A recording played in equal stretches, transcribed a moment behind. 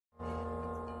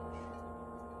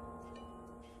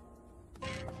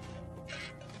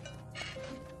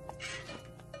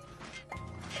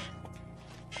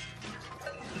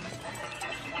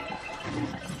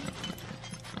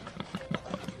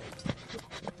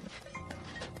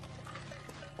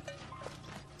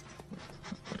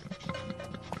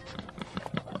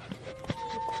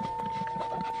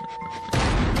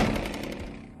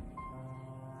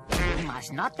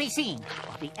not be seen,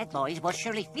 or the Ed boys will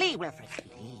surely flee Wilfred.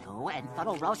 Low and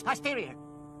thorough roast posterior.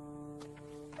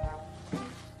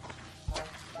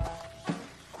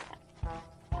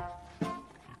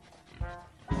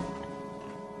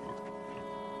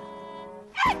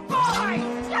 Ed boys!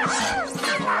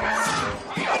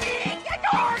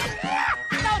 Don't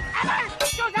ever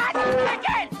do that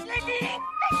again! Slinky!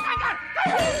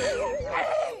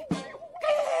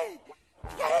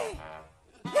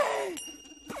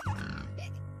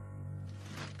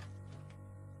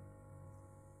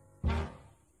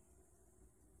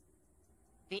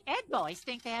 The Ed boys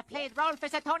think they have played Rolf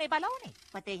as a Tony Baloney,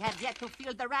 but they have yet to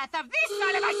feel the wrath of this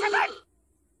Sullivan Shepherd!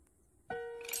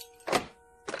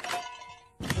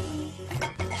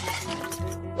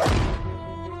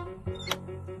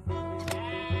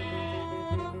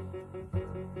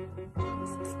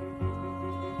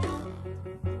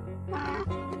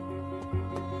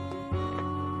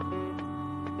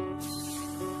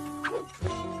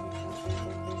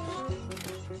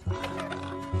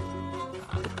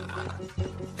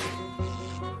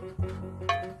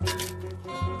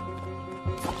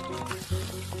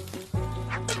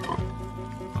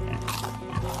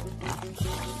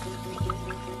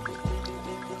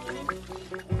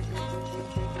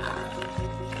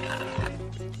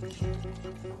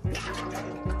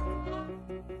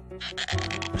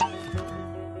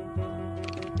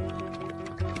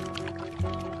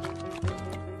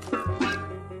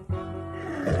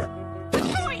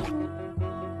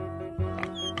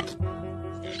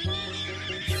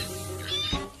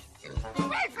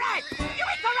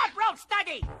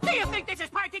 Do you think this is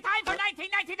party time for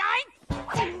 1999?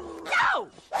 No!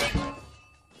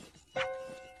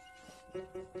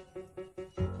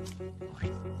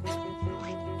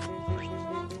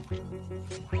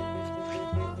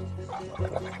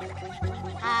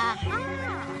 Aha!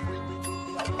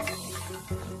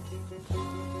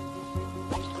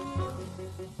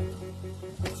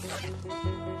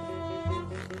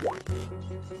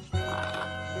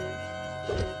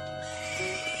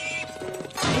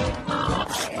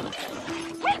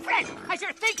 Wilfred! Has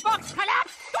your think box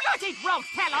collapsed? Do not eat roast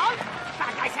tell-all!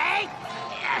 Back, I say!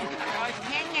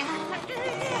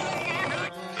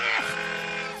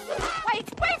 Wait,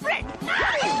 Wilfred!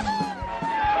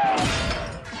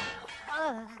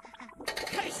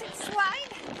 Cursed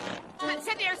swine!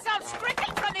 Consider yourself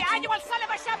stricken from the annual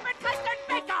Sullivan Shepherd Custard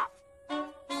Bake-Off!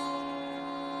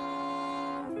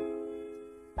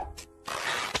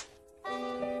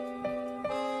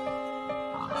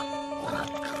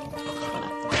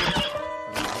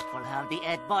 The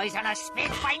Ed boys on a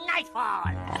spit by nightfall.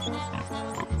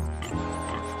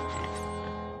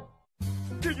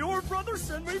 Can your brother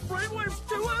send me brainwaves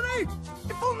too, Eddie?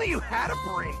 If only you had a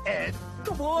brain, Ed.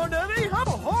 Come on, Eddie, have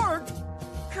a heart.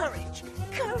 Courage,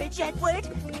 courage, Edward.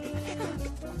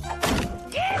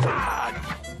 Give on!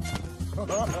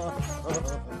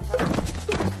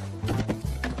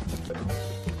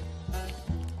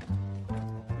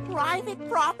 Private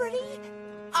property?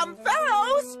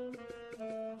 Fellows!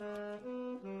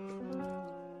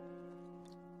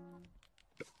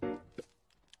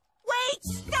 Wait,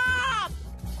 stop!